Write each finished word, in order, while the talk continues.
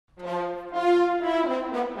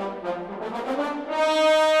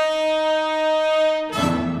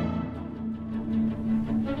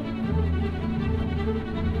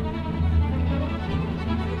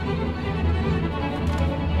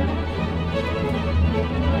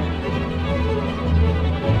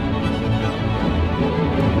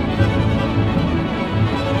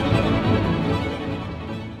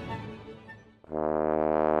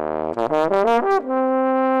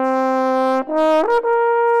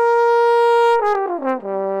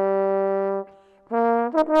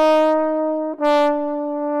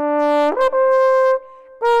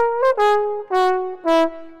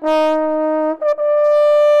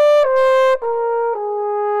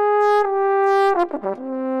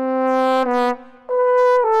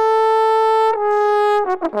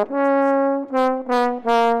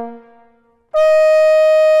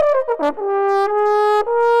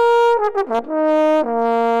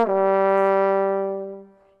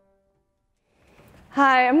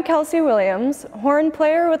Hi, I'm Kelsey Williams, horn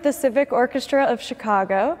player with the Civic Orchestra of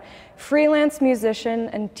Chicago, freelance musician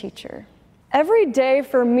and teacher. Every day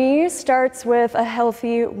for me starts with a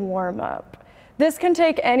healthy warm-up. This can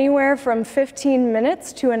take anywhere from 15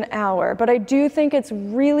 minutes to an hour, but I do think it's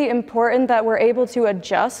really important that we're able to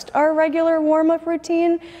adjust our regular warm-up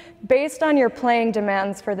routine based on your playing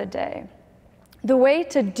demands for the day. The way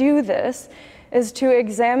to do this is to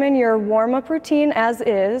examine your warm-up routine as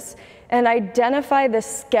is and identify the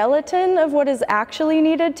skeleton of what is actually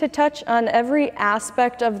needed to touch on every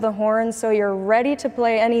aspect of the horn so you're ready to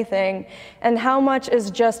play anything, and how much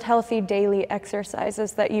is just healthy daily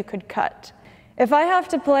exercises that you could cut. If I have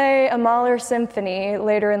to play a Mahler symphony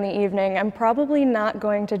later in the evening, I'm probably not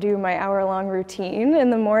going to do my hour-long routine in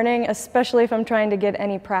the morning, especially if I'm trying to get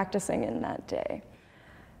any practicing in that day.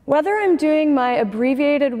 Whether I'm doing my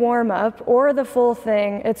abbreviated warm-up or the full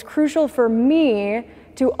thing, it's crucial for me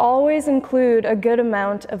to always include a good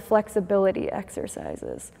amount of flexibility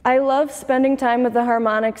exercises. I love spending time with the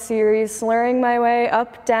harmonic series, slurring my way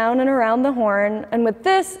up, down, and around the horn, and with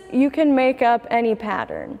this, you can make up any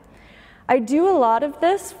pattern. I do a lot of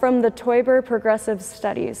this from the Teuber Progressive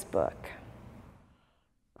Studies book.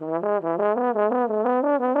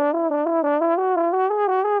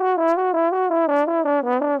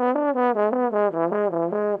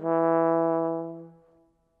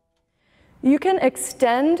 You can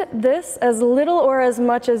extend this as little or as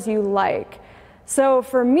much as you like. So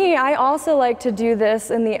for me, I also like to do this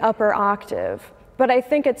in the upper octave, but I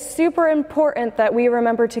think it's super important that we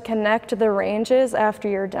remember to connect the ranges after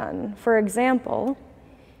you're done. For example,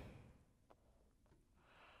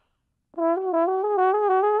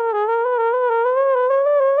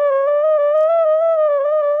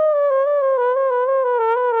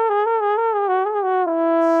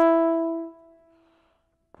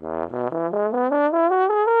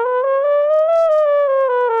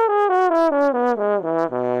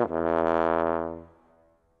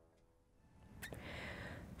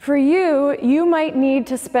 for you, you might need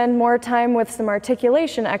to spend more time with some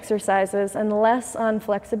articulation exercises and less on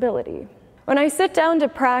flexibility. When I sit down to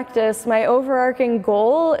practice, my overarching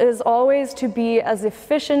goal is always to be as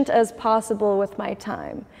efficient as possible with my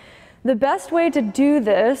time. The best way to do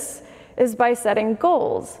this is by setting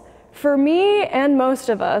goals. For me and most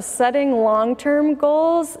of us, setting long-term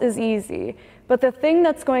goals is easy, but the thing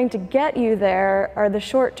that's going to get you there are the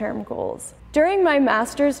short-term goals. During my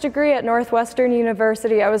master's degree at Northwestern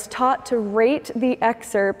University, I was taught to rate the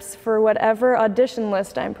excerpts for whatever audition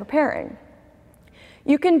list I'm preparing.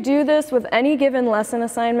 You can do this with any given lesson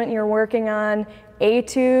assignment you're working on,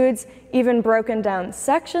 etudes, even broken down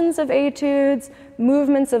sections of etudes,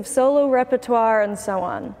 movements of solo repertoire, and so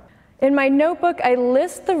on. In my notebook, I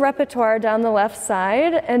list the repertoire down the left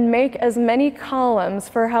side and make as many columns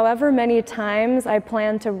for however many times I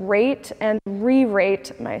plan to rate and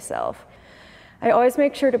re-rate myself. I always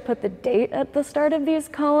make sure to put the date at the start of these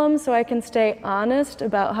columns so I can stay honest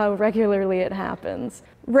about how regularly it happens.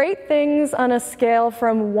 Rate things on a scale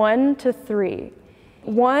from 1 to 3.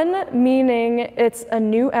 1 meaning it's a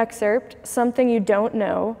new excerpt, something you don't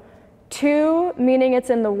know. 2 meaning it's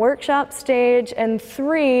in the workshop stage, and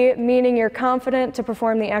 3 meaning you're confident to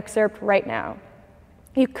perform the excerpt right now.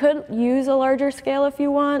 You could use a larger scale if you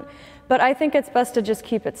want, but I think it's best to just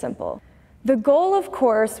keep it simple. The goal, of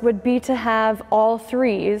course, would be to have all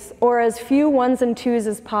 3s, or as few 1s and 2s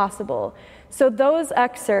as possible. So those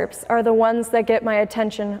excerpts are the ones that get my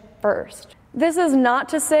attention first. This is not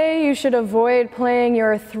to say you should avoid playing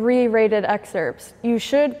your 3-rated excerpts. You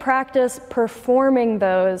should practice performing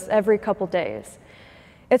those every couple days.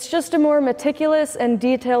 It's just a more meticulous and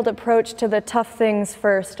detailed approach to the tough things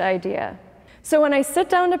first idea. So when I sit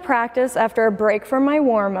down to practice after a break from my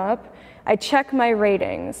warm-up, I check my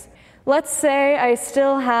ratings. Let's say I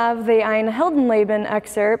still have the Ein Heldenleben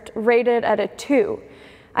excerpt rated at a 2.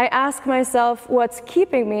 I ask myself, what's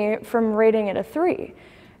keeping me from rating it a 3?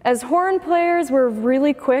 As horn players, we're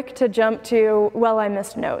really quick to jump to, well, I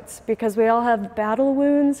missed notes, because we all have battle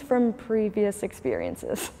wounds from previous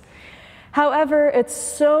experiences. However, it's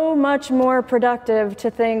so much more productive to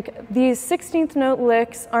think, these 16th note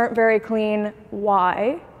licks aren't very clean.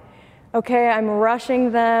 Why? Okay, I'm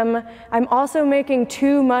rushing them. I'm also making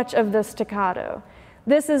too much of the staccato.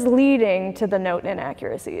 This is leading to the note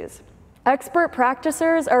inaccuracies. Expert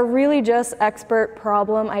practicers are really just expert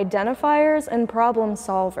problem identifiers and problem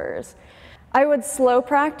solvers. I would slow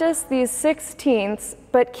practice these 16ths,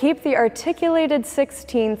 but keep the articulated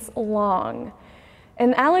 16ths long.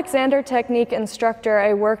 An Alexander technique instructor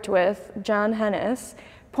I worked with, John Hennis,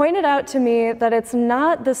 pointed out to me that it's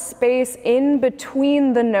not the space in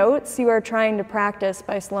between the notes you are trying to practice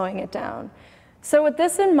by slowing it down. So with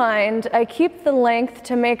this in mind, I keep the length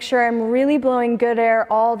to make sure I'm really blowing good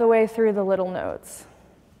air all the way through the little notes.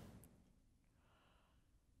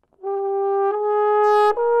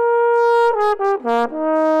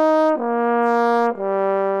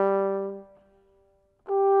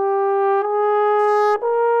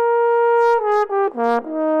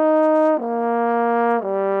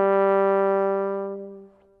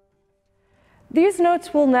 These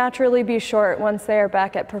notes will naturally be short once they are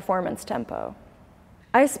back at performance tempo.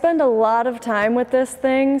 I spend a lot of time with this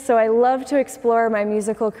thing, so I love to explore my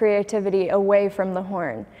musical creativity away from the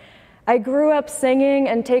horn. I grew up singing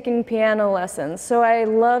and taking piano lessons, so I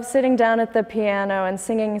love sitting down at the piano and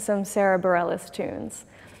singing some Sarah Bareilles tunes.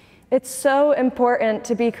 It's so important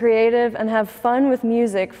to be creative and have fun with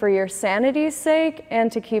music for your sanity's sake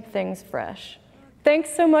and to keep things fresh.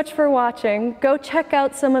 Thanks so much for watching. Go check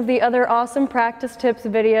out some of the other awesome practice tips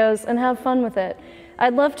videos and have fun with it.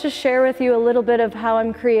 I'd love to share with you a little bit of how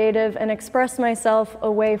I'm creative and express myself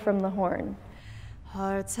away from the horn.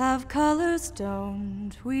 Hearts have colors,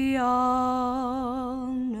 don't we all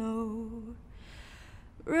know?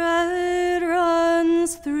 Red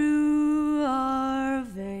runs through our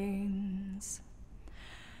veins.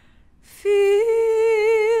 Feel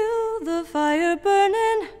the fire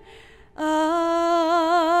burning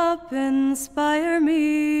up, inspire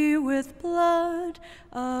me with blood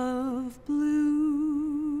of blue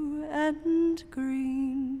and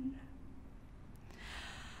green.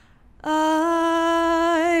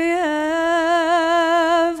 I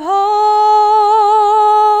have hope.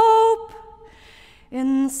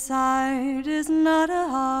 Inside is not a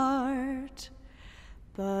heart,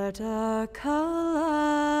 but a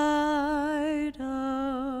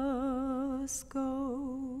kaleidoscope.